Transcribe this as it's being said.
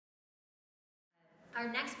Our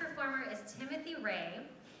next performer is Timothy Ray.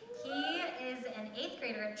 He is an 8th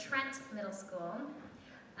grader at Trent Middle School.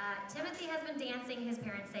 Timothy has been dancing, his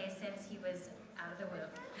parents say, since he was out of the womb.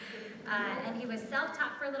 And he was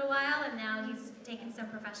self-taught for a little while, and now he's taken some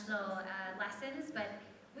professional lessons, but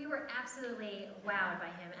we were absolutely wowed by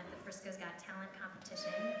him at the Frisco's Got Talent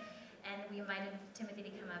competition, and we invited Timothy to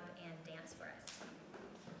come up and dance for us.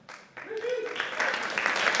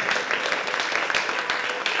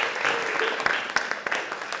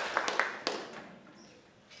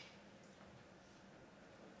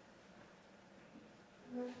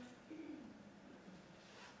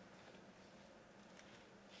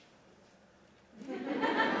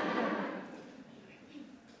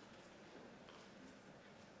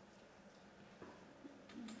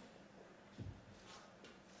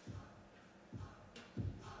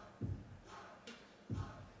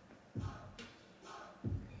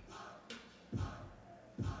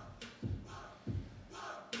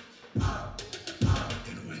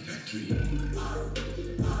 Factory.